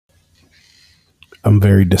I'm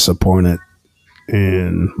very disappointed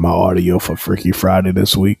in my audio for Freaky Friday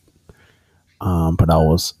this week. But I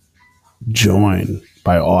was joined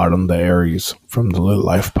by Autumn the Aries from the Lit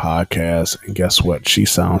Life podcast. And guess what? She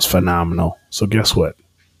sounds phenomenal. So guess what?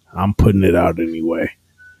 I'm putting it out anyway.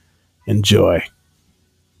 Enjoy.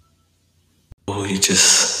 Oh, you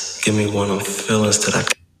just give me one of them feelings that I.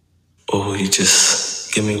 Oh, you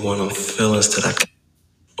just give me one of them feelings that I.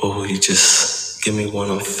 Oh, you just give me one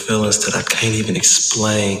of them feelings that I can't even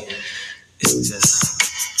explain. It's just.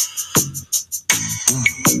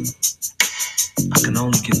 I can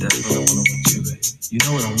only get that feeling when I'm with you, baby. You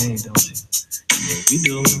know what I mean, don't you? Yeah, we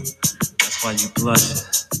do. That's why you blushing.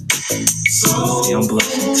 See, I'm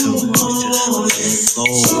blushing too. It's just so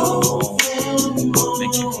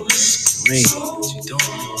make you want to scream, but you don't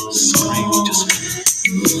really want to scream. You just.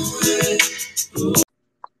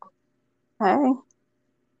 Hey.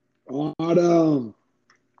 Autumn.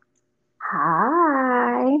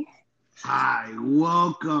 Hi. Hi.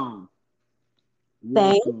 Welcome.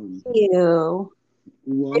 Thank you.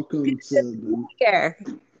 Welcome to the here.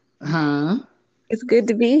 It's good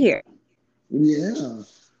to be here. Yeah.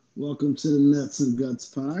 Welcome to the Nuts and Guts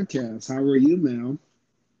podcast. How are you, ma'am?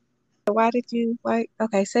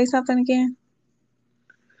 Okay, say something again.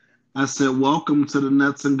 I said, welcome to the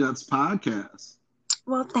Nuts and Guts podcast.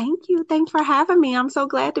 Well, thank you. Thanks for having me. I'm so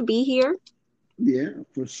glad to be here. Yeah,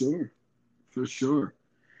 for sure. For sure.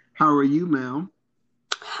 How are you, ma'am?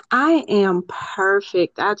 I am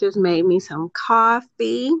perfect. I just made me some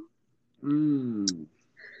coffee to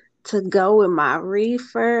go with my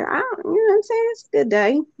reefer. You know what I'm saying? It's a good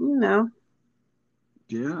day, you know.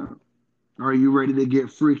 Yeah. Are you ready to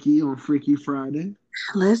get freaky on Freaky Friday?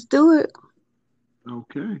 Let's do it.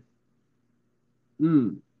 Okay.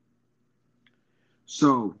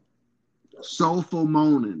 So, soulful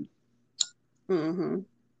moaning.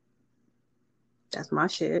 That's my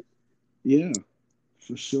shit. Yeah,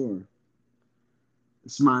 for sure.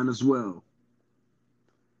 It's mine as well.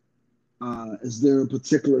 Is there a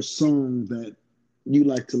particular song that you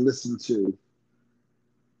like to listen to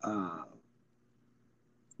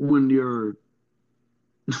when you're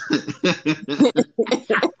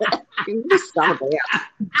You so damn goofy.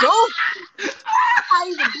 How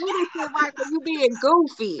you do this shit right when you being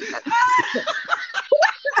goofy?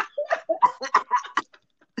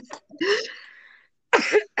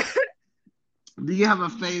 Do you have a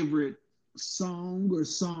favorite song or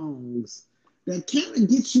songs that kind of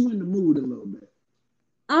get you in the mood a little bit?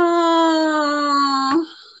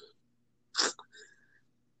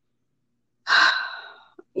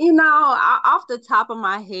 You know, off the top of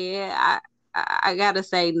my head, I gotta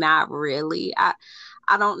say not really. I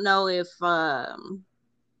don't know if I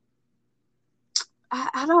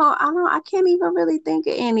can't even really think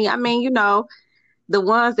of any. I mean, you know, the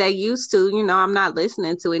ones that used to, you know, I'm not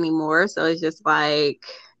listening to anymore. So it's just like,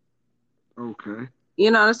 okay,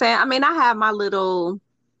 you know what I'm saying? I mean, I have my little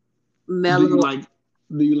mellow.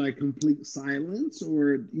 Do you like complete silence,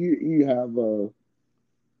 or you have a?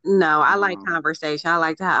 No, I like conversation. I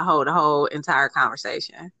like to hold a whole entire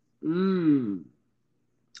conversation.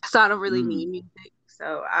 So I don't really need music.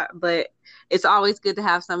 So, but it's always good to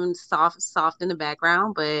have something soft in the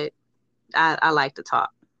background. But I like to talk.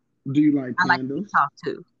 Do you like candles? I like to talk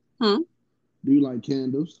too. Do you like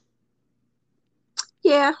candles?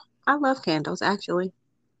 Yeah, I love candles actually.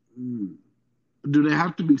 Do they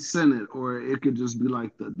have to be scented, or it could just be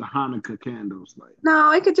like the Hanukkah candles? Like,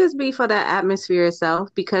 no, it could just be for the atmosphere itself,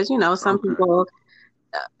 because you know some people,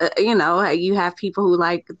 you know, you have people who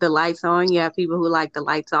like the lights on, you have people who like the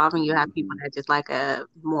lights off, and you have people that just like a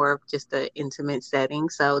more of just an intimate setting.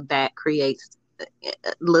 So that creates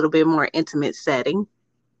a little bit more intimate setting.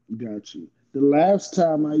 Got you. The last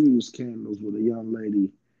time I used candles with a young lady,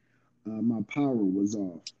 my power was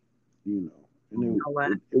off, you know. And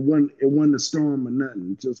it wasn't a storm or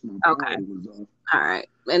nothing. Just my power was off. All right.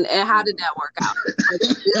 And how did that work out?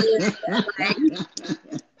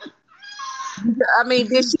 I mean,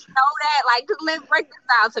 did she know that? Like, let's break this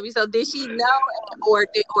down to me. So, did she know, or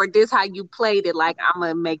this how you played it? Like, I'm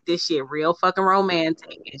gonna make this shit real fucking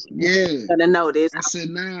romantic. Yeah, gonna know this. I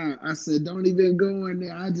said, nah. I said, don't even go in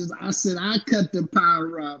there. I said, I cut the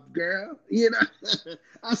power off, girl. You know,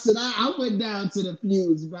 I said, I went down to the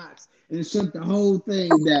fuse box and shut the whole thing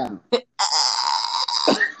down.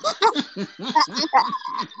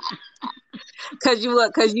 Cause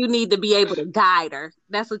you need to be able to guide her.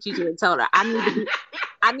 That's what you should have told her.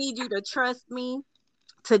 I need you to trust me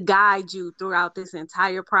to guide you throughout this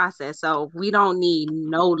entire process. So we don't need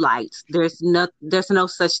no lights. There's no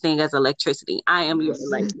such thing as electricity. I am your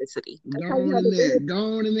electricity. Go on in there.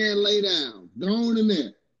 Go on in there and lay down. Go on in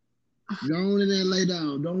there. Go on in there and lay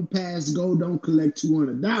down. Don't pass go. Don't collect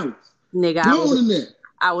 $200. Nigga, Go on in there.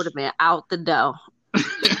 I would have been out the door.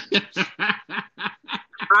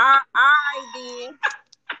 All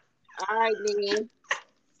right, then.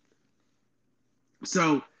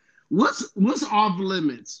 So, what's off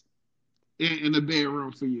limits in the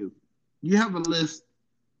bedroom for you? You have a list.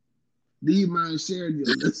 Do you mind sharing your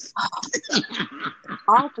list?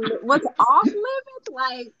 What's off limits?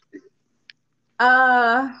 Like,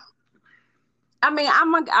 I mean,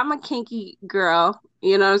 I'm a kinky girl.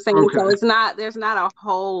 You know what I'm saying? Okay. So there's not a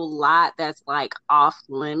whole lot that's like off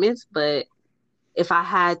limits. But if I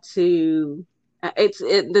had to,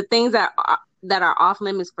 the things that are off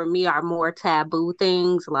limits for me are more taboo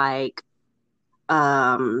things, like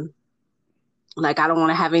I don't want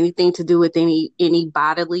to have anything to do with any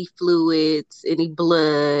bodily fluids, any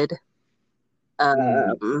blood.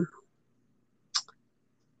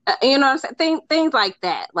 You know what I'm saying? Things like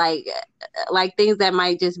that, like things that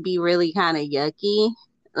might just be really kind of yucky.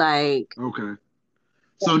 Like, okay,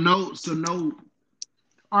 so no.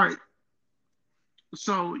 All right,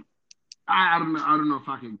 so I don't know if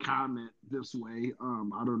I can comment this way.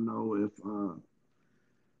 I don't know if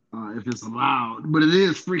it's allowed, but it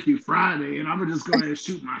is Freaky Friday, and I'm gonna just go ahead and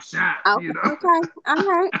shoot my shot. Okay, you know? Okay, all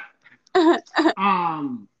right.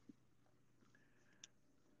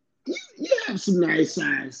 You have some nice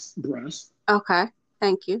size breasts. Okay,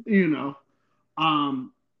 thank you. You know,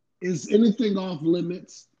 is anything off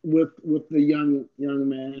limits with the young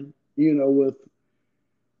man? You know, with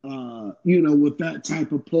that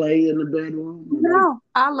type of play in the bedroom? No,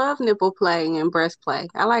 I love nipple play and breast play.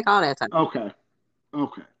 I like all that type. Okay.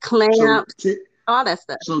 Clamps, all that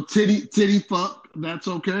stuff. So titty fuck, that's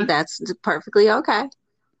okay? That's perfectly okay.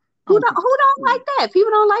 Who don't like that?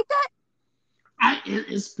 People don't like that?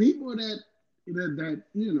 It's people that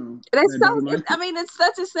you know. It's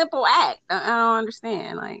such a simple act. I don't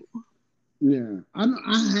understand. Like, yeah, I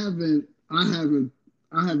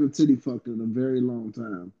haven't titty fucked in a very long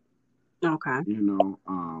time. Okay. You know,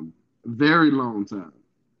 very long time.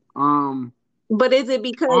 But is it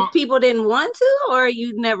because people didn't want to, or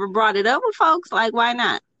you never brought it up with folks? Like, why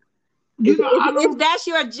not? If that's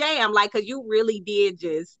your jam, like, because you really did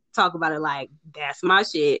just talk about it like, that's my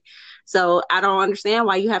shit. So I don't understand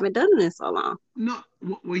why you haven't done it in so long. No,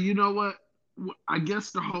 well, you know what? I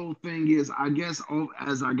guess the whole thing is,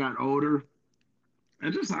 as I got older,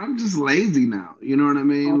 I'm just lazy now. You know what I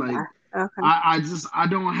mean? Okay. Like, okay. I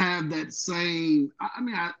don't have that same.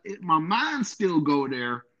 My mind still go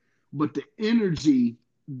there, but the energy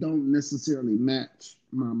don't necessarily match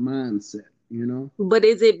my mindset. You know? But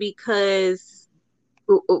is it because?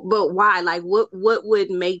 But why? Like, what would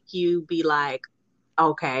make you be like,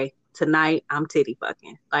 okay, tonight I'm titty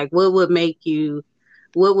fucking? Like, what would make you?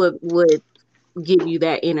 What would give you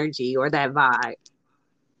that energy or that vibe?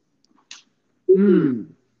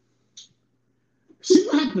 It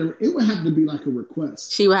would have to be like a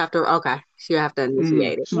request. She would have to. Okay, she would have to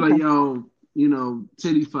initiate it. She's like, yo, you know,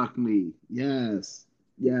 titty fuck me. Yes,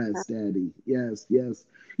 daddy. Yes.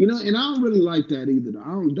 You know, and I don't really like that either.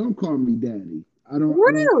 Don't call me daddy. I don't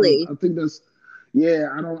really. I think that's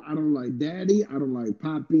I don't like daddy. I don't like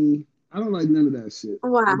poppy. I don't like none of that shit.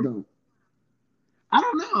 Why? I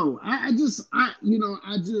don't know.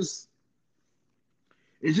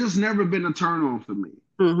 It's just never been a turn on for me.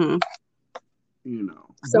 Mm-hmm. You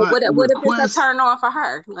know. So what if it's a turn on for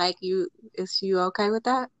her? Like, is she okay with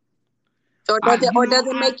that? Or does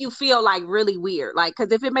it make you feel like really weird? Like,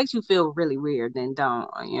 because if it makes you feel really weird, then don't,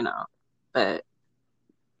 you know. But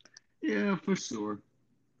yeah, for sure.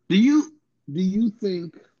 Do you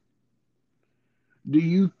think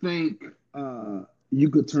you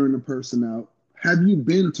could turn a person out? Have you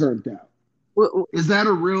been turned out? Is that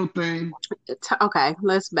a real thing? Okay,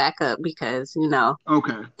 let's back up because, you know.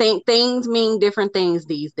 Okay. Things mean different things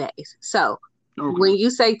these days. So, when you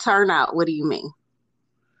say turn out, what do you mean?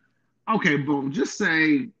 Okay, boom. Just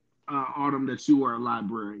say, Autumn, that you were a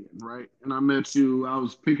librarian, right? And I met you. I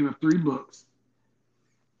was picking up 3 books.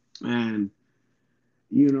 And,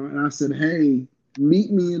 you know, and I said, hey,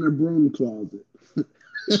 meet me in a broom closet.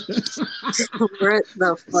 What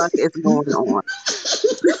the fuck is going on?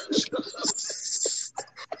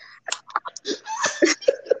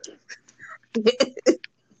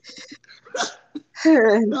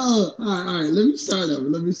 No, all right. Let me start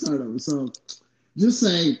over. So, just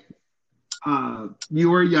say you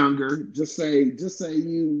were younger. Just say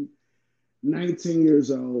you 19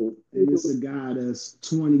 years old, and it's a guy that's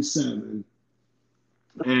 27,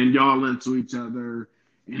 and y'all into each other.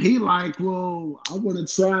 And he like, well, I want to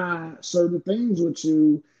try certain things with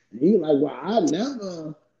you. And he like, well, I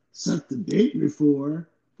never sucked a dick before.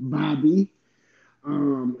 Bobby.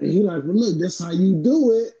 And he like, well, look, that's how you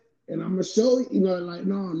do it, and I'm gonna show you. You know, like,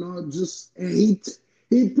 no, just and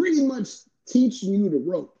he pretty much teaching you the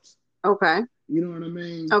ropes. Okay. You know what I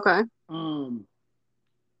mean? Okay.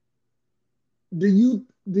 Do you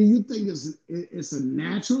think it's a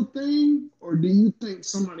natural thing, or do you think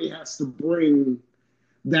somebody has to bring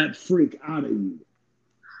that freak out of you?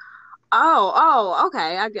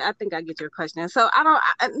 Okay. I think I get your question. So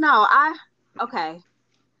okay.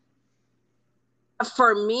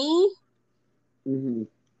 For me, Mm-hmm.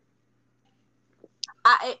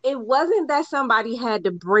 it wasn't that somebody had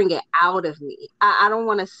to bring it out of me. I don't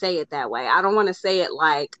want to say it that way. I don't want to say it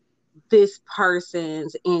like this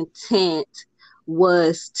person's intent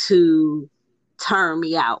was to turn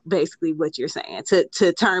me out, basically what you're saying,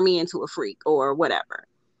 to turn me into a freak or whatever.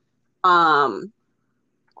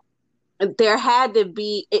 There had to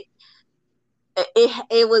be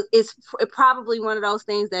it's probably one of those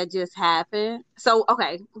things that just happened. So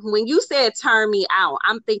okay, when you said turn me out,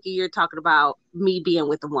 I'm thinking you're talking about me being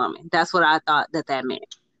with a woman. That's what I thought that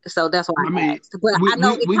meant. So that's why I asked. But I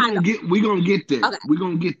know we gonna get there. Okay. We're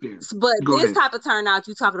gonna get there. But this type of turnout,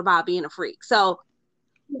 you talking about being a freak. So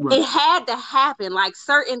right. It had to happen. Like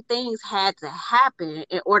certain things had to happen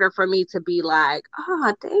in order for me to be like,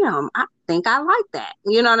 oh damn, I think I like that.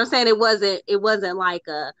 You know what I'm saying? It wasn't like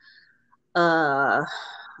a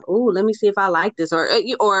let me see if I like this, or hey,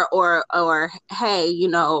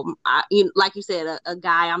 like you said, a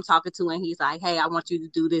guy I'm talking to and he's like, hey, I want you to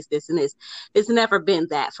do this, this, and this. It's never been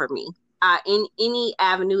that for me. In any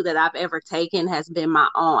avenue that I've ever taken has been my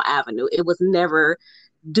own avenue. It was never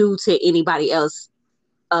due to anybody else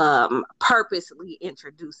purposely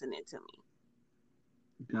introducing it to me.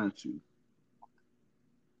 Got you.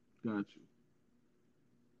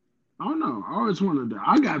 I don't know. I always wanted to.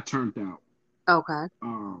 I got turned out. Okay.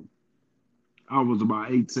 I was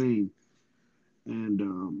about 18,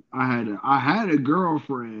 and I had a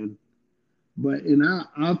girlfriend, but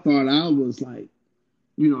I thought I was like,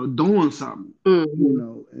 doing something,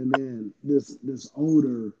 and then this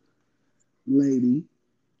older lady,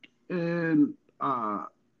 and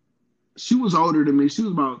she was older than me. She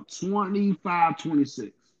was about 25,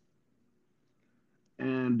 26.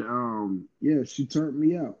 And yeah, she turned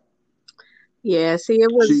me out. Yeah, see,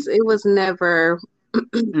 it was never.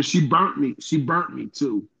 And she burnt me. She burnt me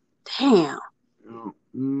too. Damn.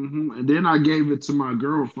 Mm-hmm. And then I gave it to my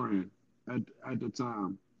girlfriend at the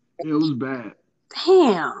time. Yeah, it was bad.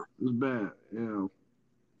 Damn. It was bad. Yeah.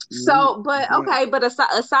 So, but okay, but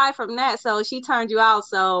aside from that, so she turned you out.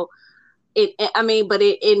 So,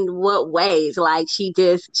 in what ways? Like she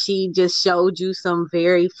just showed you some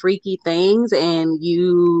very freaky things, and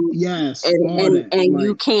you and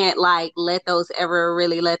you can't like let those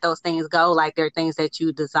things go. Like they're things that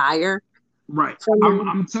you desire. Right.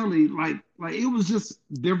 I'm telling you, like it was just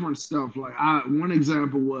different stuff. Like one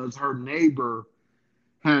example was her neighbor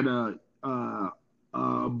had a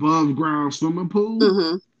above ground swimming pool,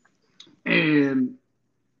 mm-hmm. and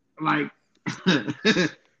like.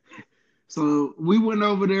 So we went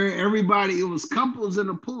over there. Everybody, it was couples in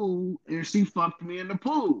the pool, and she fucked me in the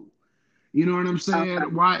pool. You know what I'm saying? Okay.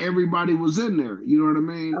 Why everybody was in there? You know what I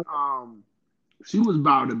mean? Okay. She was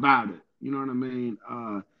about it. You know what I mean?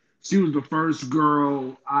 She was the first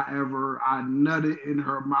girl I nutted in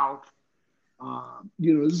her mouth.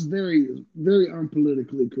 It's very, very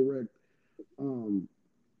unpolitically correct.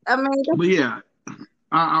 But yeah,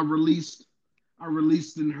 I released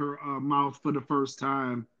in her mouth for the first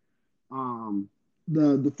time.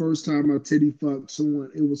 The first time I titty fucked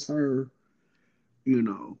someone, it was her.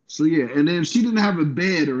 So yeah, and then she didn't have a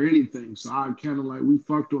bed or anything, so I kind of like we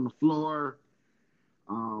fucked on the floor.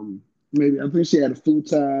 Maybe I think she had a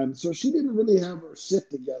futon, so she didn't really have her shit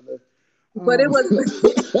together. But it was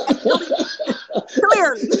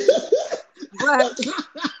clearly, but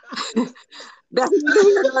that's neither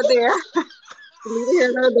here nor there. Neither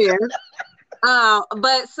here nor there.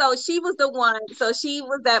 But so she was the one. So she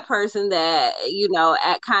was that person that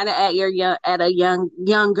at a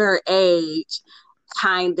younger age,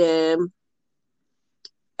 kind of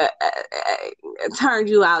turned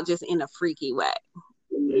you out just in a freaky way.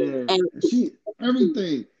 Yeah, and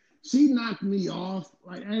she knocked me off.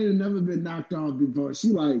 Like I ain't never been knocked off before. She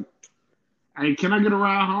like, hey, can I get a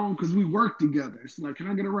ride home? Because we work together. She's like, can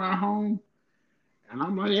I get a ride home? And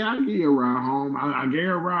I'm like, yeah, I can get you a ride home. I gave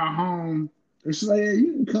her a ride home. And she's like, yeah,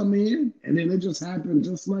 you can come in. And then it just happened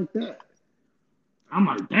just like that. I'm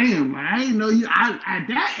like, damn, man, I ain't know you. At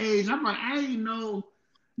that age, I'm like, I ain't know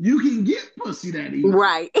you can get pussy that easy.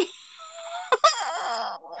 Right.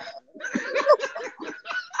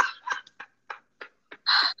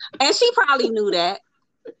 And she probably knew that.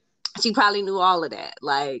 She probably knew all of that.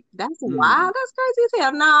 Like, that's wild. That's crazy as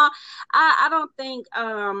hell. No, I don't think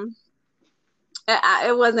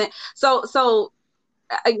it wasn't so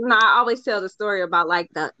I always tell the story about like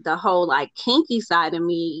the whole like kinky side of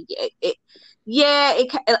me. It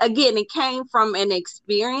came from an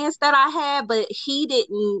experience that I had, but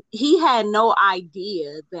he had no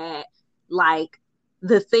idea that like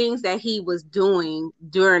the things that he was doing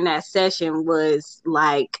during that session was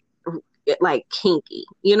like kinky.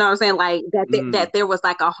 You know what I'm saying? Like that there was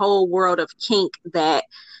like a whole world of kink that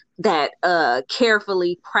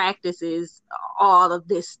carefully practices all of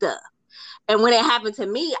this stuff. And when it happened to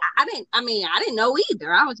me, I didn't know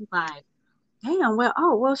either. I was just like, damn,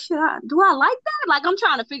 shit, do I like that? Like, I'm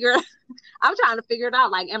trying to figure it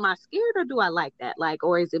out. Like, am I scared or do I like that? Like,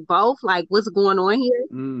 or is it both? Like, what's going on here?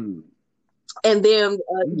 And then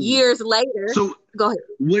years later, so go ahead.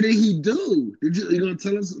 What did he do? You gonna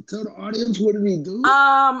tell the audience what did he do?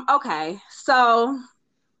 Okay, so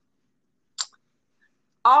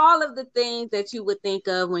all of the things that you would think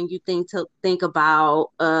of when you think about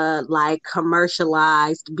like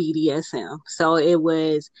commercialized BDSM. So it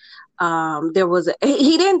was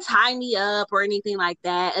he didn't tie me up or anything like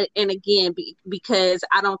that. And again, because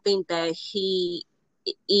I don't think that he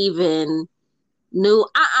even knew.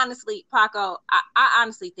 I honestly, Paco, I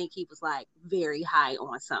honestly think he was like very high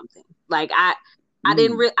on something. Like I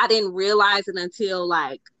didn't realize it until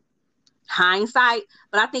like hindsight,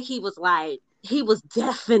 but I think he was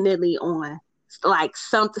definitely on like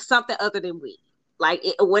something other than weed. Like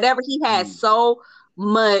whatever he had so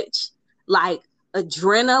much like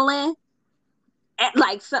adrenaline and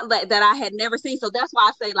like something that I had never seen. So that's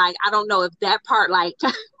why I say like I don't know if that part like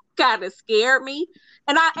kind of scared me.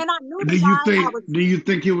 And I knew do you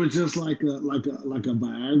think it was just like a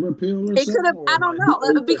Viagra pill or it something? Could have, I don't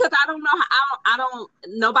know, because I don't know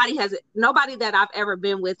nobody that I've ever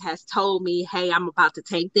been with has told me, hey, I'm about to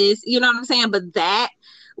take this. You know what I'm saying? But that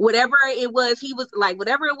whatever it was he was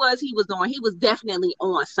doing, he was definitely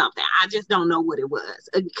on something. I just don't know what it was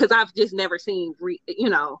because I've just never seen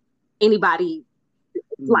anybody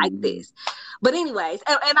like this. But anyways,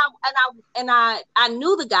 and I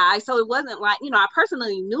knew the guy, so it wasn't like, I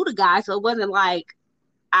personally knew the guy, so it wasn't like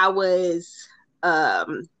I would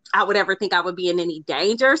ever think I would be in any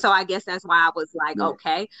danger. So I guess that's why I was like,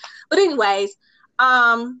 okay. But anyways,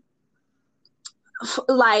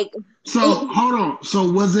 like, so hold on.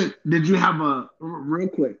 So did you have real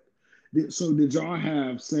quick? Did y'all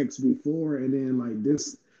have sex before, and then like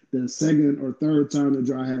the second or third time that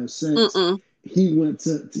y'all had sex, he went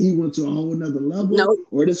to a whole nother level? Nope.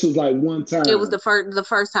 Or this was like one time? It was the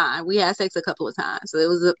first time. We had sex a couple of times. So it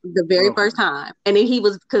was the very first time. And then he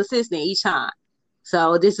was consistent each time.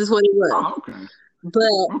 So this is what it was. Oh, okay.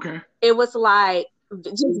 But it was like,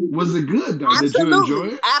 was it good though? Absolutely. Did you enjoy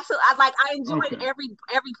it? Absolutely. I enjoyed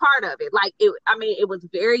every part of it. Like it was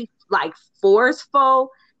very like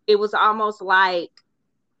forceful. It was almost like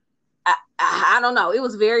I don't know. It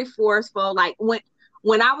was very forceful. Like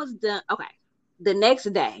when I was done. Okay, the next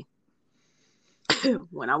day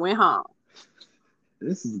when I went home.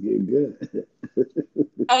 This is getting good.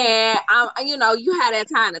 And you had that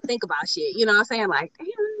time to think about shit. You know what I'm saying? Like,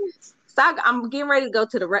 so I'm getting ready to go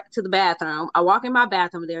to the bathroom. I walk in my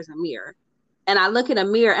bathroom. There's a mirror, and I look in a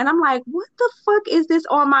mirror, and I'm like, "What the fuck is this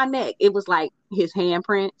on my neck?" It was like his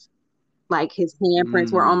handprints. Like his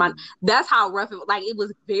handprints were on my. That's how rough it was. Like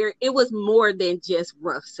it was more than just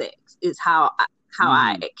rough sex. Is how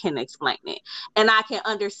I can explain it, and I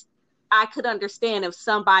could understand if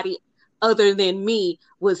somebody other than me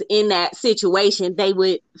was in that situation, they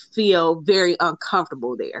would feel very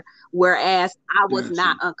uncomfortable there. Whereas I was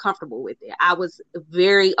not uncomfortable with it. I was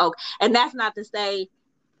very okay. And that's not to say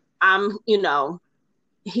I'm,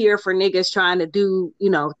 here for niggas trying to do,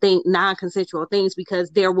 think non-consensual things,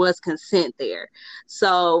 because there was consent there.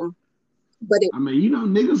 So, but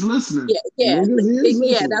niggas listening. Yeah. Niggas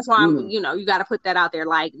yeah. That's why I'm, you got to put that out there.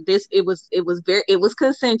 Like this, it was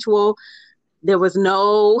consensual. There was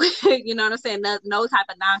no, you know what I'm saying? No type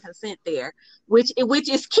of non-consent there, which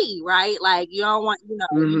is key, right? Like you don't want,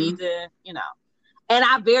 you need to, and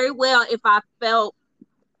I very well, if I felt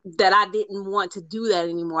that I didn't want to do that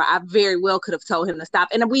anymore, I very well could have told him to stop.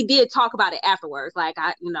 And we did talk about it afterwards. Like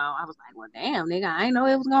I was like, well, damn, nigga, I didn't know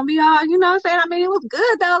it was going to be all, you know what I'm saying? I mean, it was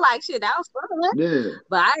good though. Like shit, that was fun. Yeah.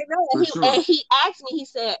 But I didn't know. And he asked me, he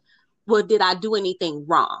said, well, did I do anything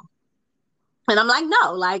wrong? And I'm like,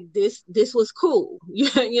 no, like this was cool. You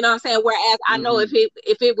know what I'm saying? Whereas I know if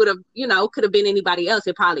it would have, could have been anybody else,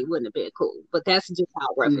 it probably wouldn't have been cool. But that's just how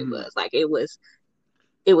rough it was. Like it was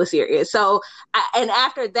serious. So, and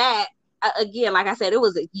after that, again, like I said, it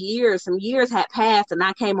was some years had passed, and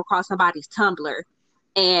I came across somebody's Tumblr,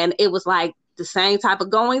 and it was like the same type of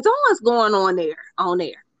goings on going on there.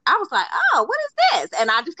 I was like, oh, what is this? And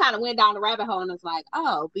I just kind of went down the rabbit hole and was like,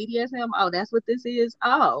 oh, BDSM. Oh, that's what this is.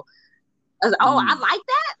 Oh, I like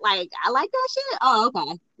that. Like, I like that shit. Oh,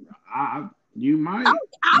 okay. You might.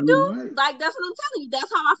 I do. Might. Like, that's what I'm telling you.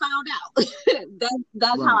 That's how I found out.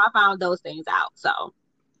 that's right. How I found those things out. So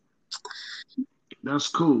that's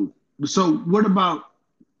cool. So what about,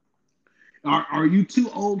 are you too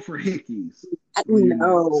old for hickeys?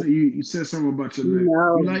 No. So you said something about your neck.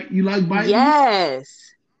 No. You like biting?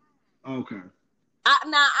 Yes. Okay. I'm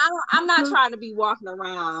not trying to be walking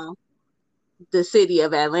around the city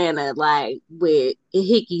of Atlanta like with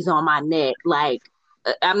hickeys on my neck. Like,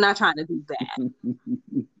 I'm not trying to do that.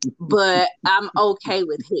 But I'm okay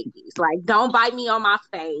with hickeys. Like, don't bite me on my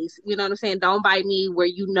face. You know what I'm saying? Don't bite me where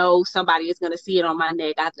you know somebody is going to see it on my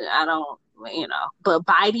neck. I don't, but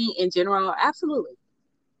biting in general, absolutely.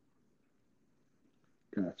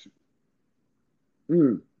 Gotcha.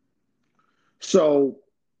 So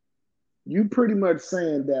you pretty much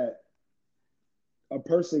saying that a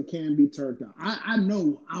person can be turned on. I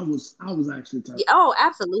know I was actually turned on. Oh,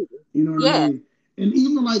 absolutely. You know what I mean? And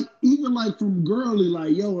even like from girly,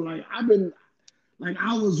 like, yo, like I've been, like,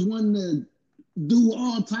 I was one to do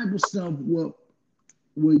all type of stuff with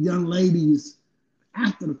young ladies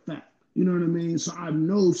after the fact. You know what I mean? So I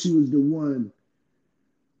know she was the one,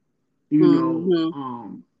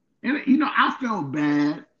 and I felt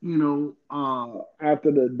bad,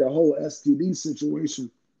 after the whole STD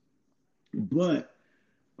situation. But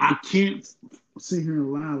I can't sit here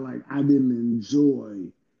and lie like I didn't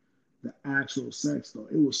enjoy the actual sex though.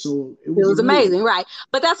 It was amazing, right?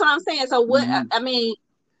 But that's what I'm saying. So what? I mean,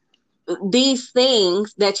 these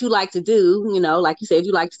things that you like to do, like you said,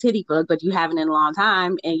 you like to titty fuck, but you haven't in a long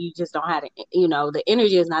time, and you just don't have it. The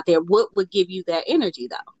energy is not there. What would give you that energy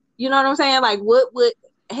though? You know what I'm saying? Like, what would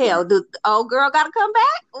the old girl got to come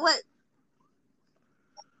back? What?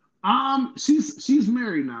 She's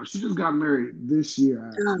married now. She just got married this year.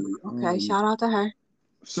 Actually. Okay, shout out to her.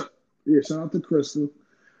 So yeah, shout out to Crystal.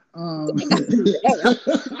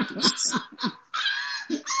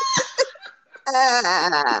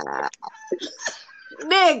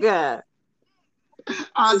 Nigga.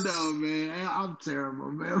 I know, man. I'm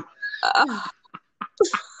terrible, man.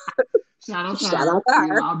 Shout out to her.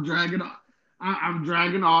 I'm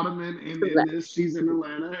dragging Autumn in this. She's in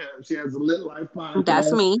Atlanta. She has a Lit Life podcast.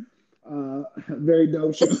 That's me. Very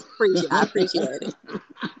dope show. I appreciate it.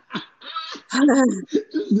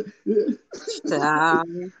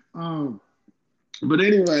 But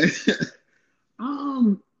anyway,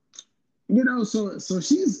 so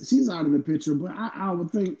she's out of the picture, but I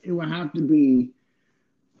would think it would have to be,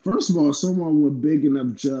 first of all, someone with big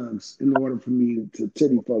enough jugs in order for me to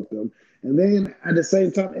titty fuck them. And then at the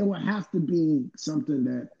same time, it would have to be something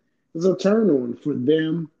that is a turn on for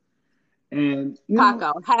them. And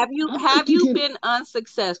Paco, have you been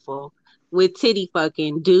unsuccessful with titty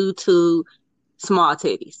fucking due to small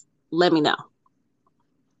titties? Let me know.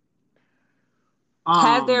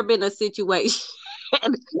 Has there been a situation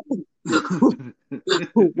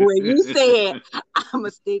where you said, I'm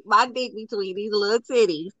gonna stick my dick between these little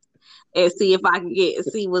titties and see if I can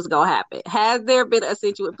see what's gonna happen? Has there been a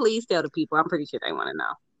situation? Please tell the people. I'm pretty sure they want to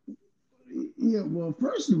know. Yeah, well,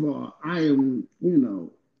 first of all, I am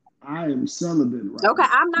celibate right Okay,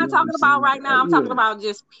 I'm not talking about right now. I'm talking about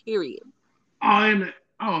just period. Period.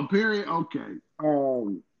 Okay.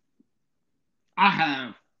 I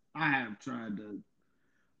have tried to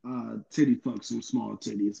titty fuck some small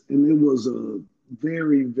titties, and it was a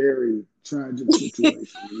very, very tragic situation.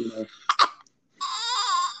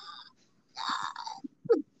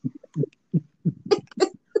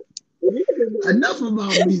 Enough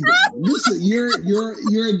about me. Listen,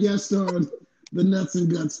 you're a guest on the Nuts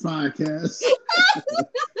and Guts podcast.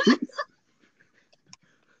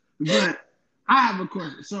 But I have a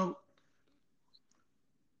question. So,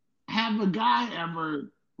 have a guy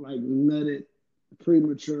ever like nutted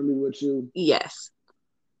prematurely with you? Yes.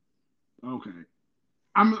 Okay.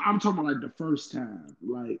 I'm talking about like the first time.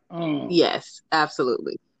 Like, oh. Yes,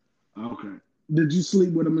 absolutely. Okay. Did you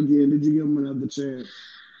sleep with him again? Did you give him another chance?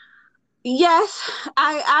 Yes,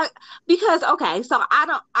 I because okay, so I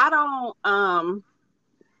don't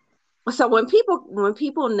so when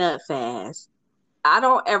people nut fast, I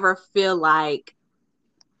don't ever feel like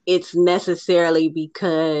it's necessarily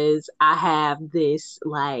because I have this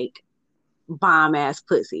like bomb ass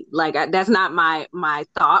pussy. Like that's not my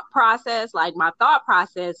thought process. Like my thought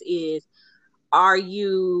process is, are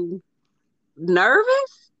you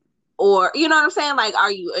nervous or you know what I'm saying? Like,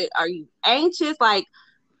 are you anxious? Like,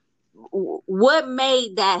 what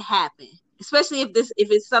made that happen? Especially if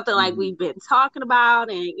it's something like we've been talking about,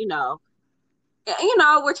 and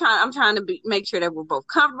I'm trying to make sure that we're both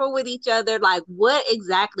comfortable with each other. Like, what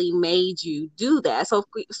exactly made you do that? So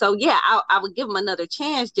yeah, I would give him another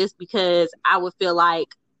chance just because I would feel like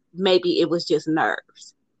maybe it was just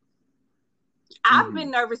nerves. I've been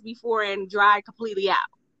nervous before and dried completely out.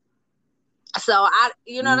 So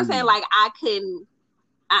you know what I'm saying? Like, I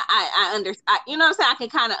understand. You know what I'm saying? I can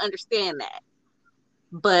kind of understand that.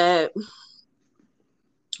 But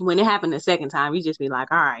when it happened the second time, you just be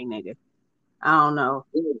like, all right, nigga, I don't know.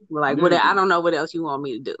 Like, what? I don't know what else you want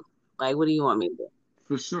me to do. Like, what do you want me to do?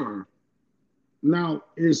 For sure. Now,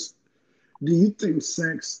 do you think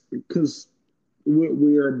sex, because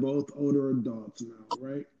we are both older adults now,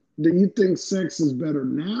 right? Do you think sex is better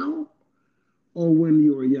now or when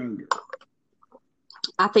you were younger?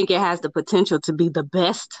 I think it has the potential to be the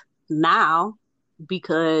best now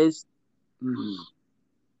because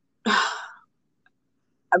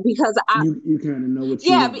because you kind of know what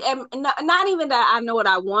you want. And not even that I know what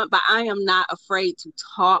I want, but I am not afraid to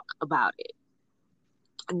talk about it.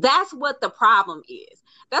 That's what the problem is.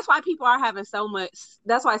 That's why people are having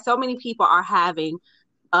that's why so many people are having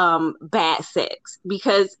bad sex,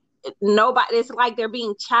 because it's like they're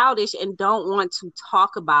being childish and don't want to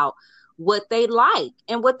talk about what they like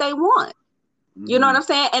and what they want. You know what I'm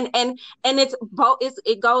saying? And it's both.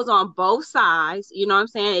 It goes on both sides. You know what I'm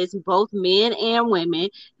saying? It's both men and women.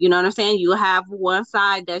 You know what I'm saying? You have one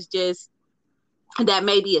side that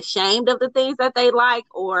may be ashamed of the things that they like,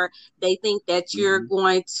 or they think that you're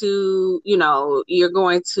going to, you're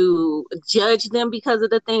going to judge them because of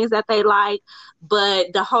the things that they like. But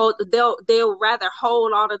they'll rather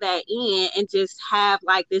hold all of that in and just have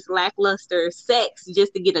like this lackluster sex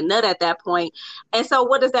just to get a nut at that point. And so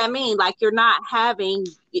what does that mean? Like,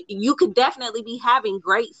 you could definitely be having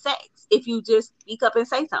great sex if you just speak up and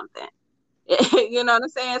say something. You know what I'm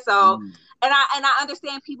saying? So, and I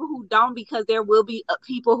understand people who don't, because there will be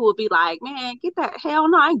people who will be like, man, get that, hell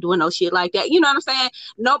no, I ain't doing no shit like that. You know what I'm saying?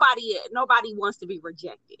 Nobody wants to be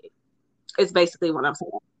rejected. It's basically what I'm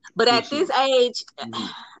saying. But at this age,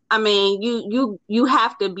 I mean, you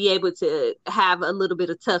have to be able to have a little bit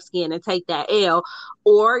of tough skin and take that L,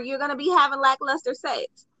 or you're gonna be having lackluster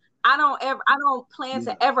sex. I don't plan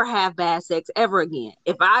to ever have bad sex ever again.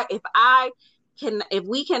 If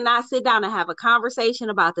we cannot sit down and have a conversation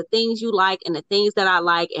about the things you like and the things that I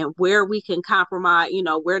like, and where we can compromise,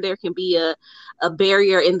 where there can be a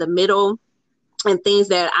barrier in the middle, and things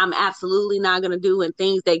that I'm absolutely not going to do and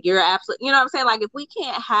things that you're absolutely, you know what I'm saying? Like, if we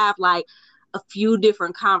can't have like a few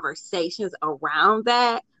different conversations around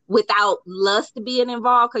that without lust being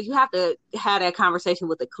involved, because you have to have that conversation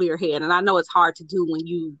with a clear head. And I know it's hard to do when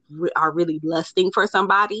you are really lusting for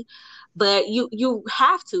somebody, but you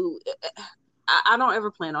have to. I don't ever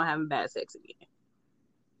plan on having bad sex again.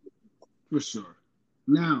 For sure.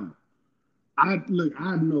 Now, I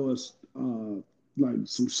know it's like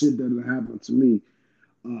some shit that happened to me.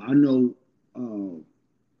 I know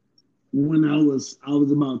when I was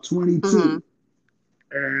about 22,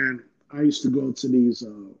 and I used to go to these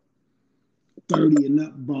 30 and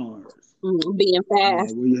up bars. Being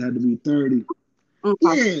fast. Where you had to be 30. Okay.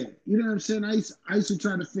 Yeah, you know what I'm saying? I used to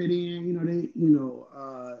try to fit in,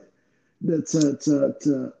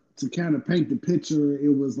 to kind of paint the picture.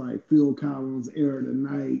 It was like Phil Collins, Air of the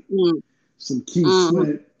Night, some Keith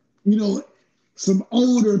Sweat, some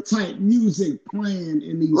older type music playing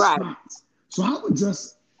in these spots. So I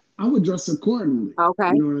would dress accordingly.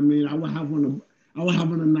 Okay. You know what I mean? I would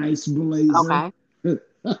have on a nice blazer. Okay.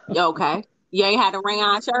 Okay. You ain't had a ring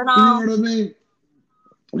on shirt on? You know what I mean?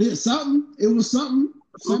 Yeah, something. It was something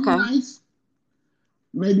nice.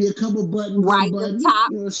 Maybe a couple buttons. Right, buttons, the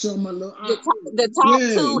top. Show my little. The top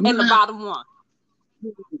two and the bottom one.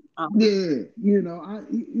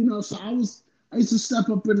 Yeah, so I used to step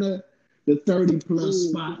up in the 30 plus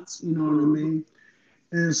spots. You know what I mean?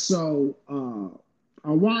 And so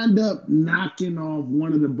I wind up knocking off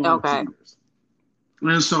one of the bartenders.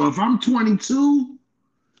 Okay. And so if I'm 22,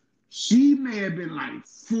 she may have been like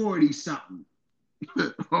 40 something.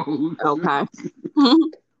 Okay.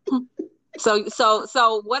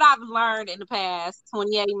 So what I've learned in the past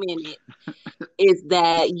 28 minutes is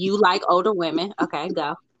that you like older women. Okay,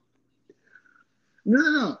 go.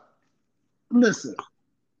 No. Listen,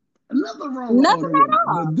 nothing wrong with older women.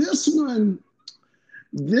 But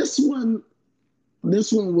this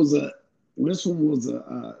one was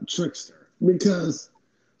a trickster, because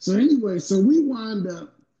so we wind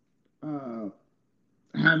up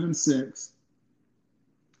having sex,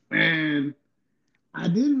 and I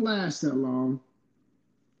didn't last that long,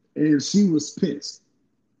 and she was pissed.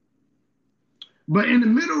 But in the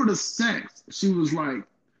middle of the sex, she was like,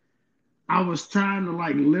 I was trying to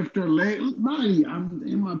like lift her leg. Mind you, I'm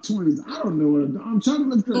in my 20s. I don't know what I'm doing. I'm trying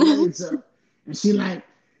to lift her legs up. And she like,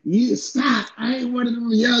 you stop. I ain't one of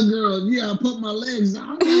them young girls. Yeah, I put my legs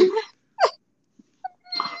down. I'm like,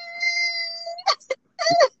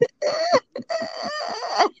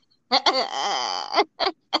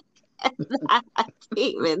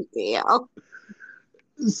 even deal.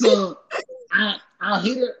 So I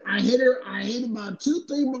hit about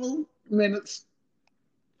 2-3 more minutes,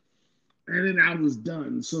 and then I was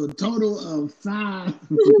done. So a total of 5.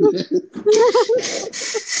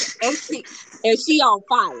 and she on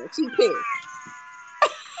fire. She pissed.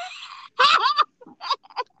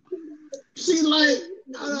 She was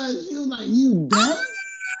like, you done?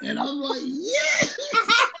 And I'm like, yeah.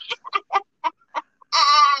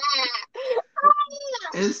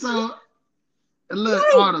 And so, look,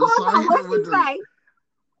 Autumn, so I hit her with the.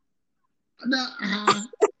 No,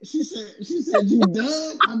 she said, you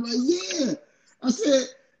done? I'm like, yeah. I said,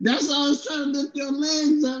 that's why I was trying to lift your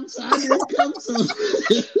legs up, so I didn't come so.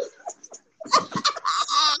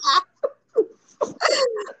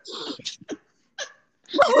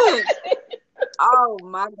 Oh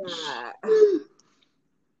my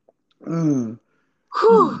God.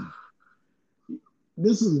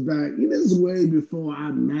 This was back. This is way before I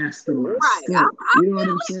mastered my stuff. You know what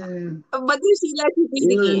I'm saying? But did she let you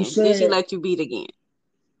beat again? Did she let you beat again?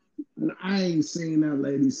 I ain't seen that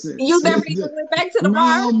lady since. You never even went back to the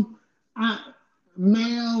bar? Ma'am,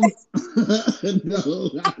 no.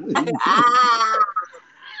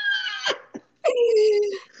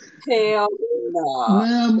 Hell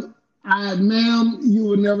no. Ma'am, you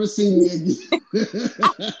will never see me again.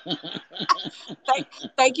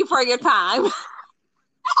 Thank you for your time.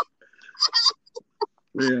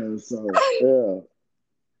 Yeah,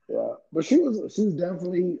 but she was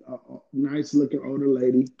definitely a nice looking older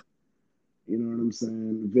lady. You know what I'm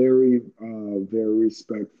saying? Very, very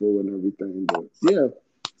respectful and everything. But yeah,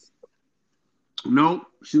 nope,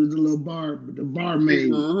 she was the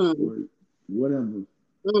barmaid or whatever.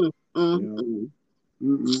 You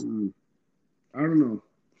know? I don't know.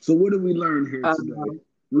 So what did we learn here today?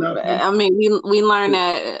 Nothing. I mean, we learned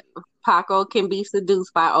that Paco can be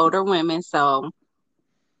seduced by older women. So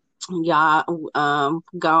y'all,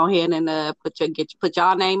 go ahead and put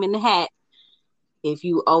y'all name in the hat if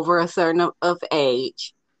you over a certain of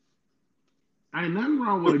age. Ain't nothing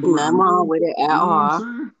wrong with a girl. Nothing wrong with it at all.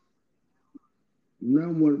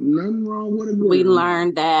 Nothing wrong with a girl. We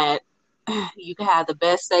learned that you can have the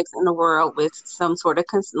best sex in the world with some sort of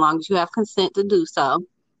as long as you have consent to do so.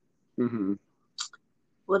 Mm-hmm.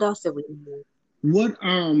 What else did we do? What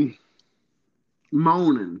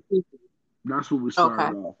moaning? That's what we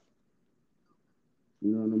started off.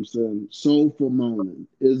 You know what I'm saying? Soulful moaning.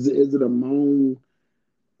 Is it a moan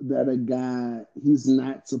that a guy he's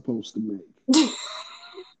not supposed to make?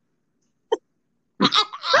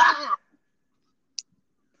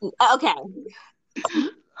 Okay.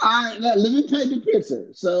 All right, let me paint the picture.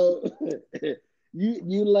 So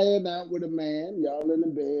you laying out with a man, y'all in the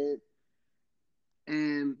bed,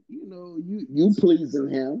 and you pleasing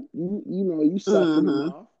him. You sucking him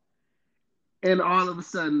off, and all of a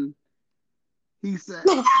sudden he said,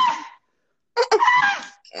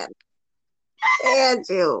 "Can't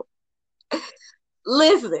you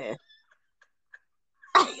listen?"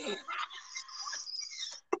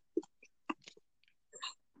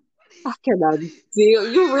 I cannot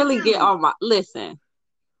deal. You really get on my listen.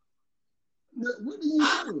 What do you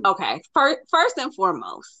do? Okay, first and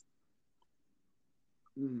foremost,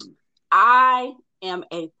 I am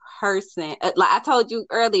a person. Like I told you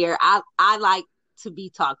earlier, I like to be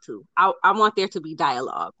talked to. I want there to be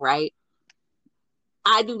dialogue, right?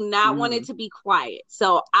 I do not want it to be quiet.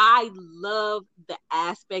 So I love the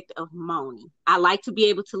aspect of moaning. I like to be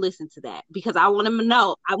able to listen to that because I want to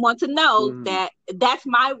know. I want to know that that's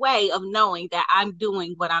my way of knowing that I'm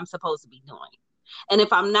doing what I'm supposed to be doing. And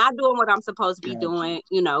if I'm not doing what I'm supposed to be doing,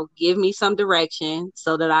 give me some direction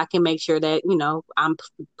so that I can make sure that, I'm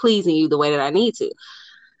pleasing you the way that I need to.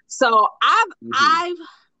 So I've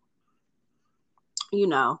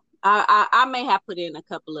I may have put in a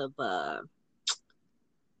couple of,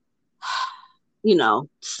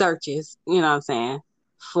 searches, you know what I'm saying,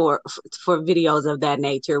 for videos of that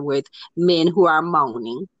nature with men who are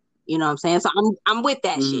moaning, you know what I'm saying? So I'm with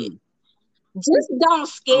that shit. Just don't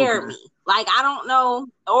scare me. Like, I don't know.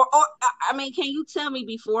 Or can you tell me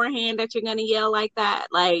beforehand that you're going to yell like that?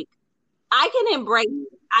 Like, I can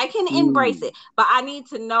I can embrace it, but I need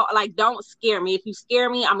to know, like, don't scare me. If you scare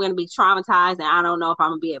me, I'm going to be traumatized, and I don't know if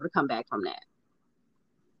I'm going to be able to come back from that.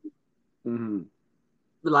 Mm-hmm.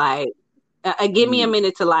 Like, give me a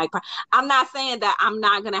minute to, like, I'm not saying that I'm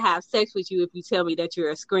not going to have sex with you if you tell me that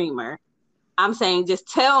you're a screamer. I'm saying just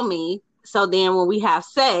tell me, so then when we have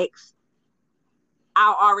sex,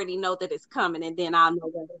 I'll already know that it's coming, and then I'll know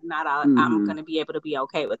whether or not I'm going to be able to be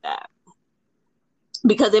okay with that.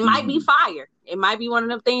 Because it might be fire. It might be one of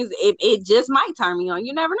them things. It just might turn me on.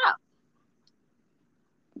 You never know.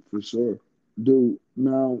 For sure. Do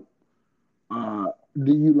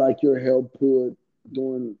you like your hair put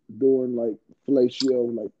doing like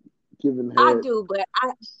fellatio, like giving head?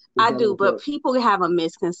 I do, but people have a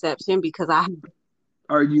misconception because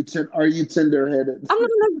Are you tender-headed?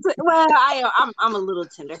 I'm a little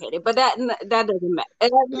tender-headed, but that doesn't matter.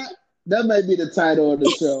 That might be the title of the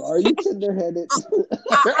show. Are you tender-headed?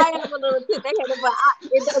 I am a little tender-headed, but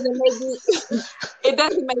it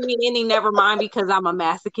doesn't make me any never mind because I'm a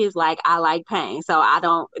masochist. Like, I like pain, so I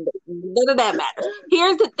don't. None of that matters.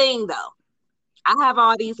 Here's the thing, though. I have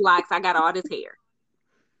all these locks. I got all this hair,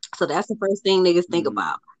 so that's the first thing niggas think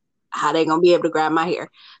about. How they gonna be able to grab my hair?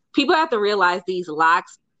 People have to realize these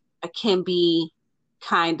locks can be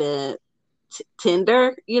kind of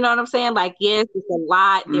tender, you know what I'm saying? Like, yes, it's a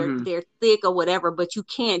lot, they're thick or whatever, but you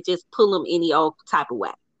can't just pull them any old type of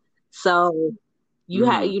way. So you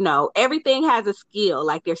have, everything has a skill.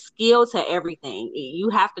 Like, there's skill to everything. You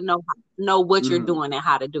have to know what you're doing and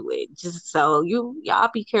how to do it. Just so y'all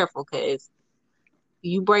be careful, because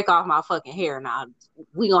you break off my fucking hair now,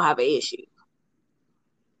 we gonna have an issue.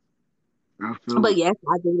 But yes,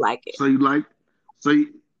 I do like it. So you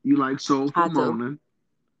like soulful moaning.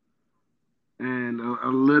 And a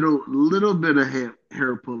little bit of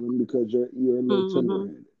hair pulling because you're a little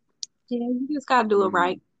tender-headed. Yeah, you just gotta do it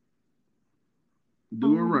right.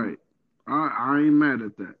 Do it right. I ain't mad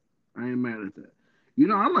at that. You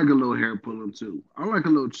know, I like a little hair pulling too. I like a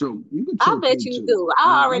little choke. You can choke. I bet you do.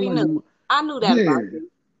 I already knew. I knew that about you.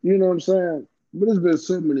 You know what I'm saying? But it's been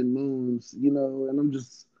so many moons, and I'm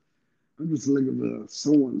just looking for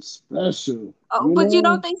someone special. But you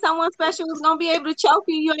don't think someone special is gonna be able to choke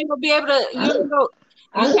you? You ain't gonna be able to.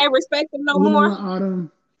 You can't respect them no more.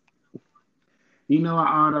 Autumn,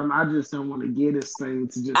 I just don't want to get this thing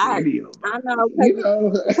to just video. I know.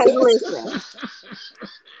 Because listen,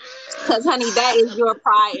 because honey, that is your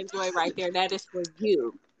pride and joy right there. That is for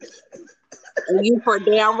you. And you for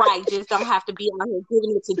damn right just don't have to be out here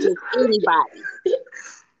giving it to just anybody.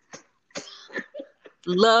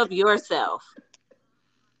 Love yourself.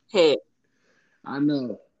 Hey. I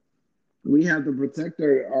know. We have to protect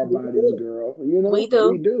our bodies, girl. We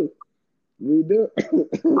do. We do.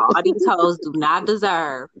 All these hoes do not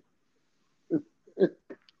deserve.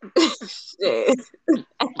 Shit.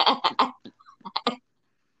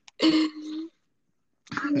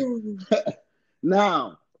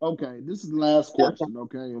 Now, okay, this is the last question,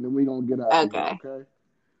 okay? And then we're going to get out of here, okay?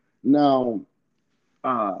 Now,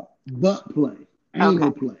 butt play,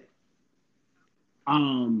 anal play.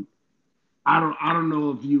 I don't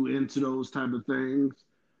know if you into those type of things.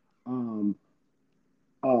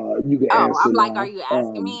 You can answer. I'm like, are you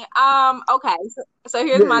asking me? Okay. So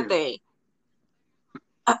here's my thing.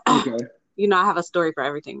 Okay. I have a story for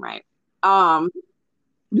everything, right? No,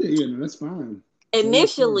 that's fine.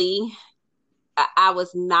 Initially, I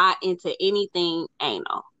was not into anything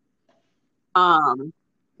anal.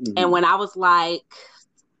 And when I was like,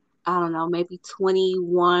 I don't know, maybe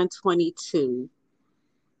 21, 22,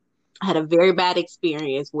 I had a very bad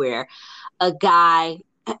experience where a guy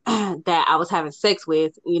that I was having sex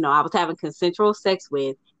with, I was having consensual sex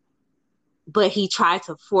with, but he tried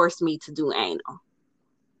to force me to do anal.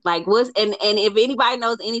 Like, and if anybody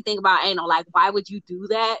knows anything about anal, like, why would you do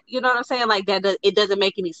that? You know what I'm saying? Like, it doesn't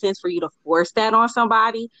make any sense for you to force that on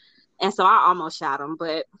somebody. And so I almost shot him,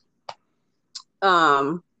 but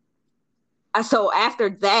so after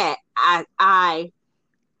that,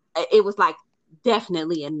 it was like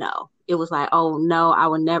definitely a no. It was like, oh no, I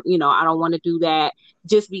would never, I don't want to do that,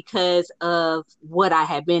 just because of what I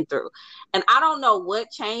had been through. And I don't know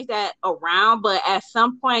what changed that around, but at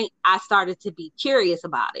some point I started to be curious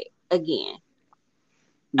about it again.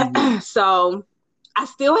 So I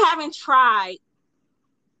still haven't tried.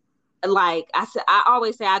 Like I said, I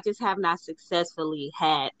always say, I just have not successfully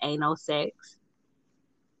had anal sex.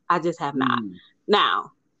 I just have not.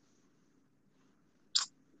 Now,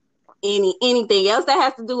 anything else that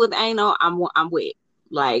has to do with anal, I'm with.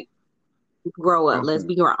 Like, grow up. Let's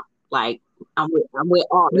be grown. Like, I'm with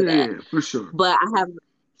all of that. Yeah, for sure. But I have.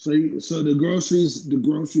 So the groceries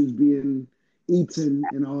being eating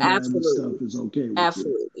and all that other stuff is okay with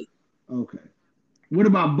Absolutely. you. Okay. What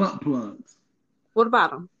about butt plugs? What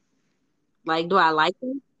about them? Like, do I like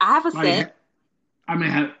them? I have a set. I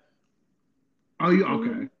mean, are you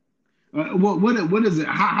okay? What is it?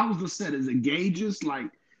 How's the set? Is it gauges?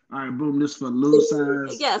 Like, all right, boom, this for little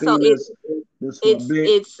size. Yeah, penis, so this for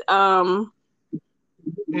big.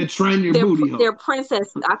 It train your booty hole. They're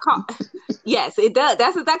princess. Yes, it does.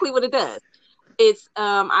 That's exactly what it does. It's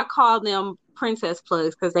I call them princess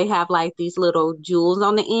plugs because they have like these little jewels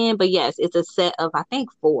on the end. But yes, it's a set of I think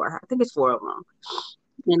it's 4 of them,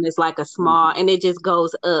 and it's like a small, and it just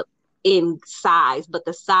goes up in size. But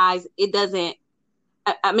the size, it doesn't.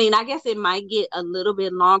 I mean, I guess it might get a little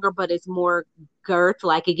bit longer, but it's more girth,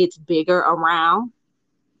 like it gets bigger around.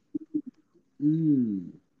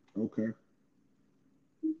 Okay.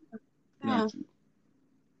 Got you.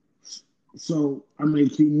 So, I mean,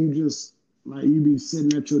 can you just like you be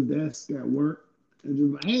sitting at your desk at work and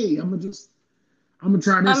just like, hey, I'm gonna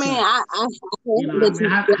try this. I mean, how does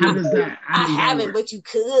that? I haven't, but you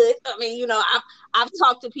could. I mean, you know, I've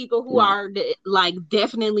talked to people who are like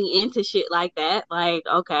definitely into shit like that. Like,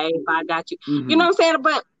 okay, if I got you, you know what I'm saying?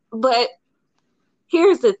 But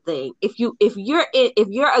here's the thing: if you're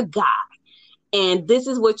a guy and this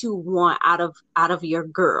is what you want out of your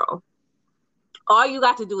girl, all you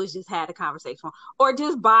got to do is just have a conversation, or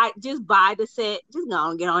just buy the set. Just go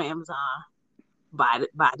and get on Amazon, buy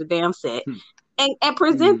the damn set. And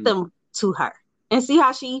present them to her and see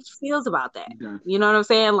how she feels about that. You know what I'm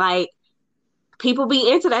saying? Like, people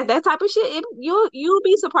be into that type of shit. You'll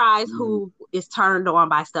be surprised who is turned on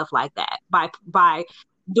by stuff like that. By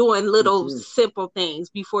doing little simple things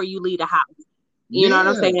before you leave the house. You know what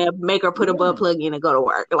I'm saying? Make her put a butt plug in and go to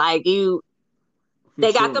work. Like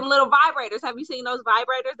they got them little vibrators. Have you seen those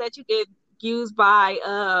vibrators that you can use by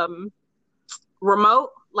remote?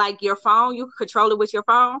 Like your phone, you can control it with your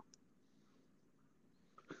phone.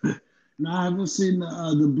 No, I haven't seen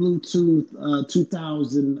the Bluetooth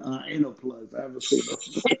 2000 anal plugs. I haven't seen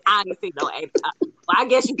those. I haven't seen no anal. Well, I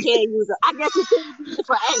guess you can use it. I guess you can use it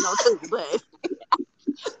for anal too, but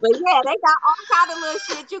yeah, they got all kind of little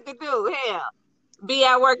shit you can do. Hell, be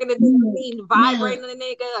at work in the day, vibrating the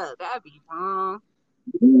nigga up. That'd be fun.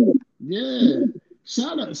 Yeah,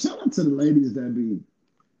 shout out to the ladies that be,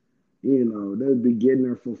 they'd be getting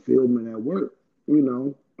their fulfillment at work.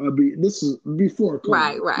 This is before COVID.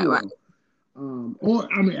 Right. Or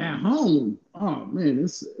I mean, at home. Oh man,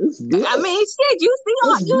 it's good. I mean, shit. You see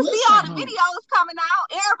all the videos coming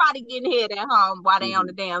out. Everybody getting hit at home while they on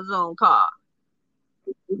the damn Zoom call.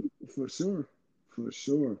 For sure.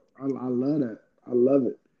 I love that. I love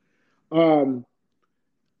it.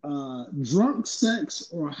 Drunk sex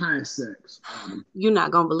or high sex? You're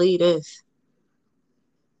not gonna believe this.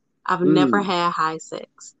 I've never had high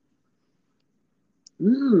sex.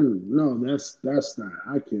 No, that's not.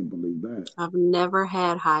 I can't believe that. I've never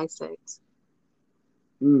had high sex.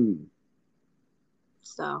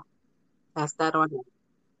 So that's that on it.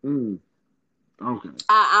 Okay.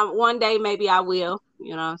 I one day maybe I will.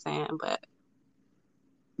 You know what I'm saying? But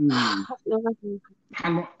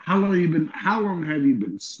How long have you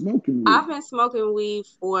been smoking weed? I've been smoking weed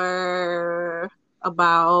for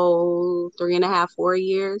about 3.5, 4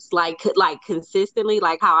 years. Like consistently,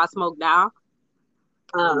 like how I smoke now.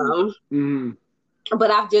 But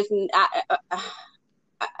I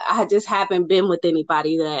just haven't been with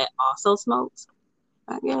anybody that also smokes,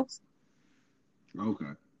 I guess.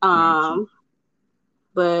 Okay.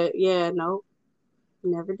 But yeah, no,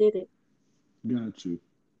 never did it. Got you.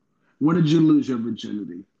 When did you lose your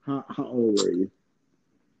virginity? How old were you?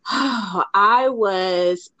 I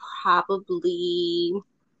was probably,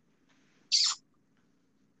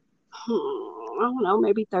 I don't know,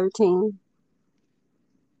 maybe 13.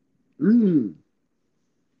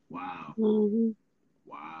 Wow. Wow.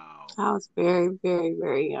 I was very, very,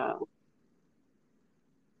 very young.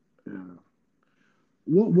 Yeah.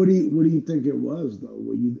 What do you think it was though?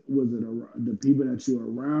 Was it the people that you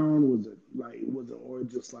were around? Or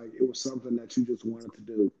just like it was something that you just wanted to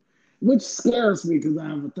do? Which scares me because I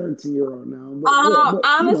have a 13-year-old now. But,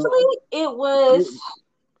 honestly, it was.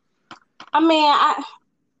 I mean,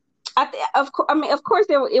 of course,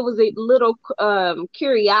 it was a little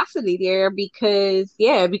curiosity there because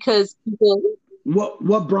people.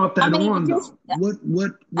 What brought that on though?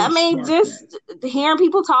 What just hearing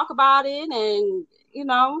people talk about it and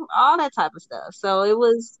all that type of stuff. So it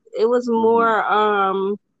was more.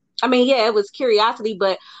 It was curiosity,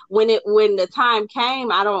 but when the time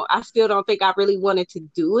came, I still don't think I really wanted to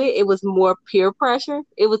do it. It was more peer pressure.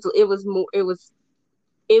 It wasn't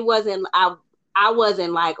I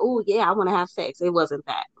wasn't like, oh yeah, I want to have sex. It wasn't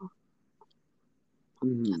that.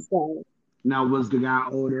 Mm-hmm. So now, was the guy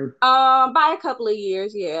older? By a couple of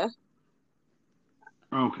years, yeah.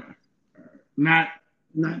 Okay, not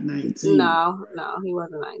 19. No, he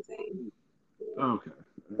wasn't 19. Okay.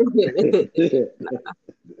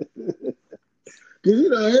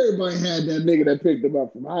 Because everybody had that nigga that picked him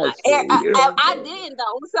up from high school. I didn't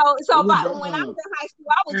though. So when I was in high school,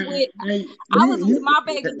 I was with my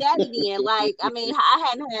baby daddy then. Like, I mean, I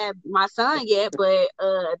hadn't had my son yet, but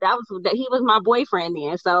he was my boyfriend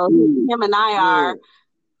then. So him and I are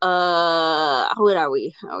what are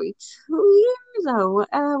we? Are we 2 years? Or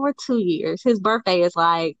we're 2 years. His birthday is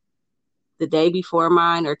like the day before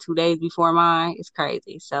mine or 2 days before mine. It's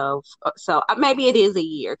crazy. So maybe it is a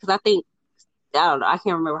year because I think. I don't know. I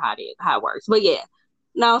can't remember how it works. But yeah.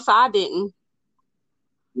 No, so I didn't.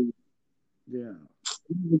 Yeah.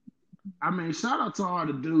 I mean, shout out to all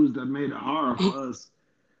the dudes that made it hard for us.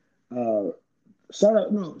 Shout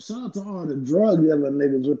out to all the drug dealer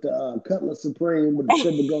niggas with the Cutlass Supreme with the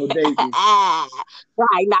triple gold Dayton.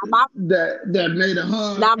 Right. Now that made it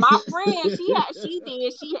hard. Now my friend, she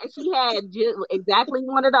had exactly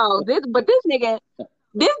one of those.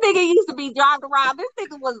 This nigga used to be driving around. This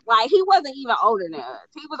nigga was like, he wasn't even older than us.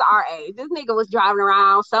 He was our age. This nigga was driving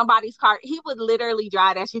around somebody's car. He would literally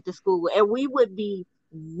drive that shit to school, and we would be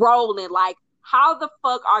rolling. Like, how the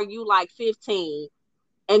fuck are you like 15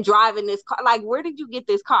 and driving this car? Like, where did you get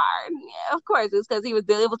this car? And yeah, of course, it's because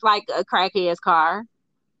it was like a crackhead's car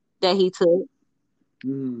that he took.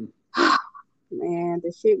 Mm. Man,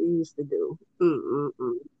 the shit we used to do.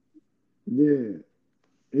 Yeah.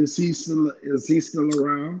 Is he still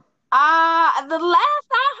around? The last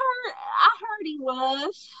I heard he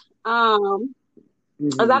was.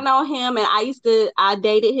 Cause I know him, and I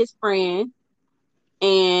dated his friend,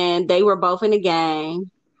 and they were both in the gang,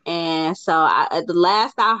 and so the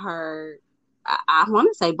last I heard, I want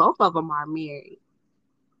to say both of them are married.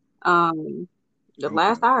 The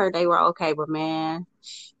last I heard they were okay, but man,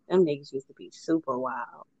 them niggas used to be super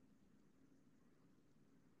wild,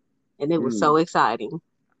 and it was so exciting.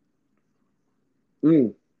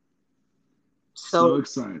 So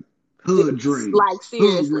exciting. Hood dreams. Like,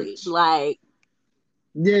 seriously. Like.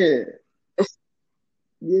 Yeah.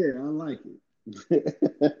 Yeah, I like it.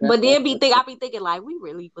 But then I be thinking, like, we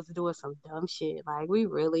really was doing some dumb shit. Like, we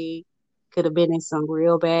really could have been in some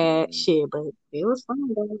real bad shit, but it was fun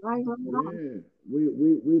though. Like, yeah. We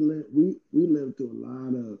lived through a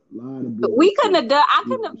lot of but I couldn't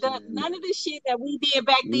have done none of the shit that we did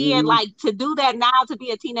back then. Like, to do that now, to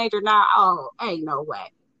be a teenager now, oh, ain't no way.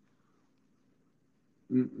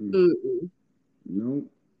 Nope.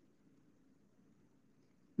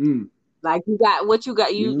 Like,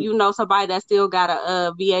 you know somebody that still got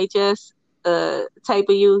a VHS tape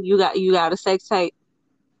of you. You got a sex tape.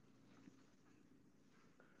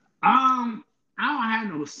 I don't have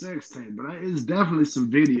no sex tape, but it's definitely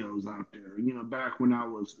some videos out there. You know, back when I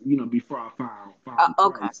was, before I found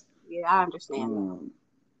okay. Christ. Yeah, I understand.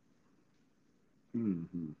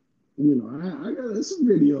 I got some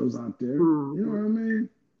videos out there. You know what I mean?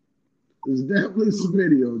 There's definitely some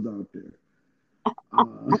videos out there.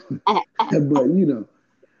 But we don't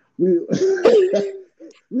live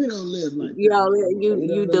like that.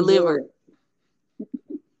 You deliver.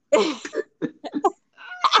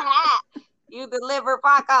 You deliver.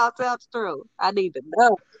 Fuck all tells true. I need to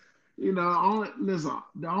know.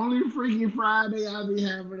 The only Freaky Friday I be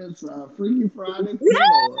having is Freaky Friday. You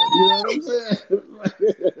know what I'm saying?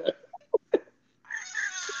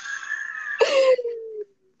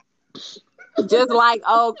 Just like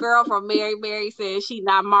old girl from Mary said, she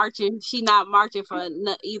not marching for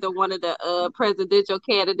either one of the presidential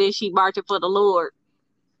candidates. She marching for the Lord.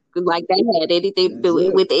 Like, they had anything to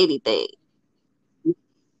do with anything.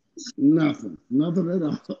 Nothing at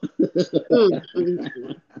all.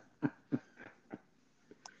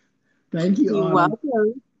 Thank you. You're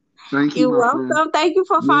welcome. Thank you. You're welcome. Friend. Thank you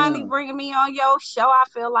for finally bringing me on your show. I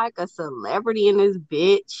feel like a celebrity in this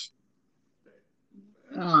bitch.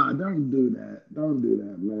 Don't do that. Don't do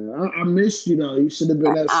that, man. I missed you though. You should have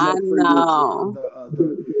been that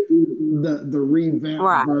the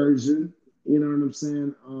revamped version. You know what I'm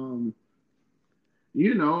saying?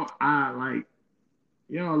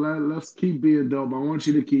 Let's keep being dope. I want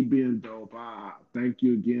you to keep being dope. Thank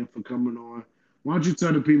you again for coming on. Why don't you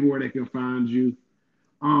tell the people where they can find you?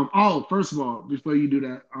 First of all, before you do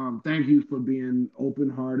that, thank you for being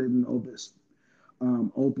open-hearted and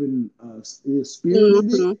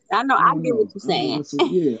open-spirited. I know. I get what you're saying.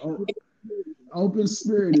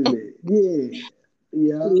 Open-spirited. Yeah.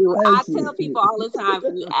 Yeah, I thank tell you. people all the time,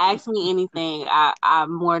 if you ask me anything, I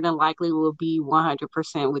more than likely will be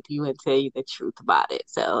 100% with you and tell you the truth about it.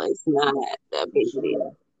 So it's not a For big sure.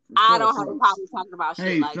 deal. For I sure. don't have a problem talking about shit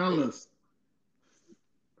Hey, like this.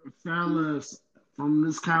 fellas, from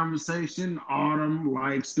this conversation, Autumn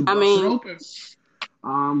likes to I bust it mean, open.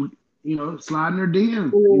 Slide in her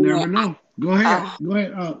DM. You yeah, never know. Go ahead. Go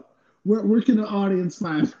ahead. Where can the audience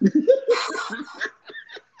find me?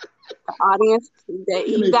 audience, Where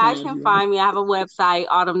can you they guys find can you? find me. I have a website,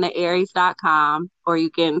 autumnthearies.com, or you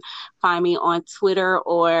can find me on Twitter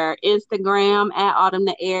or Instagram at Autumn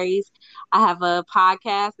the Aries. I have a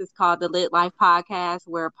podcast. It's called the Lit Life Podcast,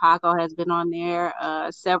 where Paco has been on there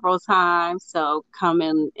several times. So come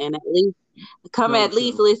in and at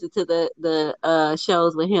least listen to the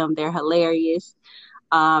shows with him. They're hilarious.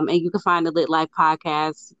 And you can find the Lit Life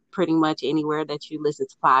Podcast pretty much anywhere that you listen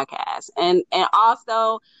to podcasts. And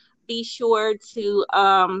also be sure to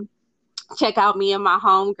check out me and my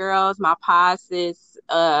homegirls, my posses,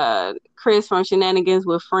 Chris from Shenanigans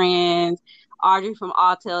with Friends, Audrey from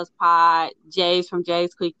All Tales Pod, Jays from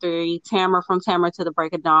Jays Quick 3, Tamara from Tamara to the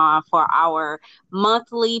Break of Dawn for our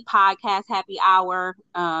monthly podcast happy hour.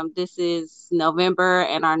 This is November,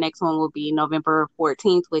 and our next one will be November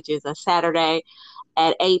 14th, which is a Saturday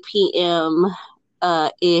at 8 p.m.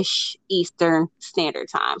 Ish Eastern Standard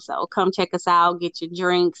Time. So come check us out, get your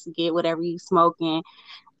drinks, get whatever you smoking,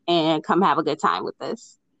 and come have a good time with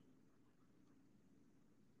us.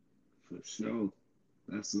 For sure.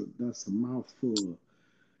 That's a mouthful.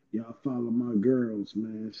 Y'all follow my girls,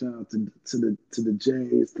 man. Shout out to the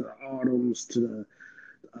Jays, to the Autumns, to the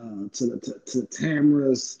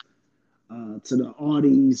Tamaras, to the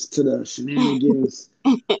Audis, to the Shenanigans,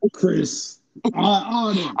 Chris,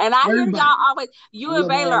 all them. And I Everybody. hear y'all always, you and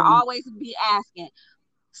Baylor always be asking,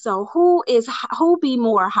 so who be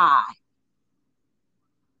more high?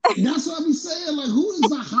 That's what I be saying. Like, who is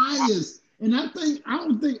the highest? And I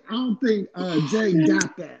don't think Jay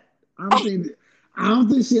got that. I don't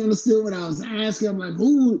think she understood what I was asking. I'm like,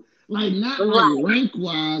 who? Like, not like rank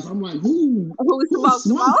wise. I'm like, who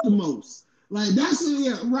smoked the most? Like, that's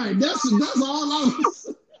right. That's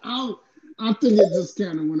all I think it just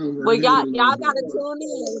kind of went over. Well, y'all gotta tune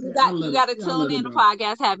in. You gotta tune in to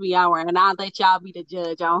Podcast Happy Hour, and I'll let y'all be the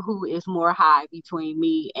judge on who is more high between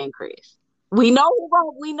me and Chris. We know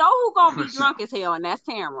who gonna be drunk as hell, and that's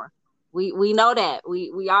Tamara. We know that.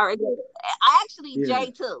 We already actually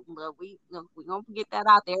Jay too. Look, we gonna get that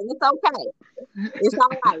out there, and it's okay. It's all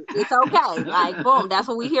right. It's okay. Like boom, that's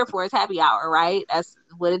what we here for. It's happy hour, right? That's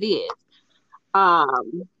what it is.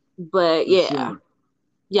 But yeah. Sure.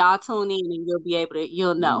 Y'all tune in and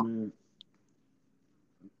you'll know. Yeah,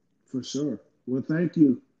 for sure. Well, thank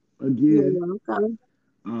you again.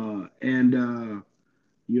 And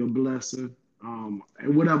you're a blessing. And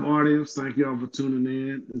what up, audience? Thank y'all for tuning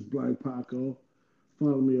in. It's Black Paco.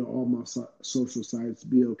 Follow me on all my social sites,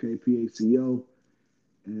 BOKPACO.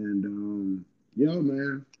 And yo,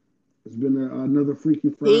 man, it's been another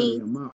Freaky Friday. I'm out.